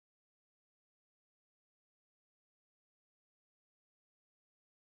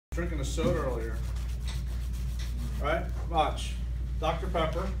drinking a soda earlier. Right? Watch. Dr.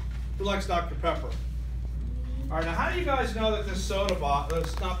 Pepper. Who likes Dr. Pepper? All right, now how do you guys know that this soda bottle,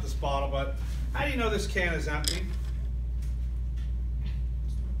 it's not this bottle, but how do you know this can is empty?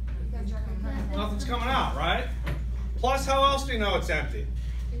 Nothing's coming out, right? Plus, how else do you know it's empty?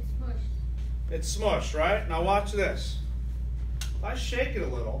 It's smushed. It's smushed, right? Now watch this. If I shake it a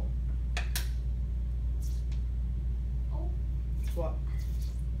little. Oh. What?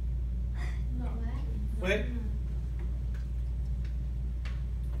 No. Wait.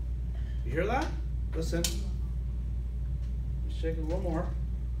 You hear that? Listen. Shake it a little more.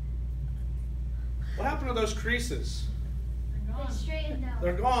 What happened to those creases? They straightened out.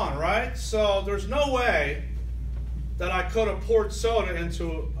 They're gone, right? So there's no way that I could have poured soda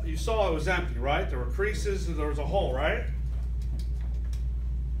into, you saw it was empty, right? There were creases and there was a hole, right?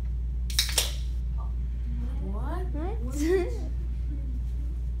 What?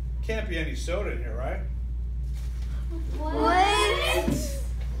 Can't be any soda in here, right? What?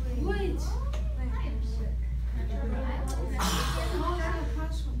 Wait.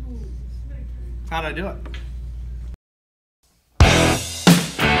 How'd I do it?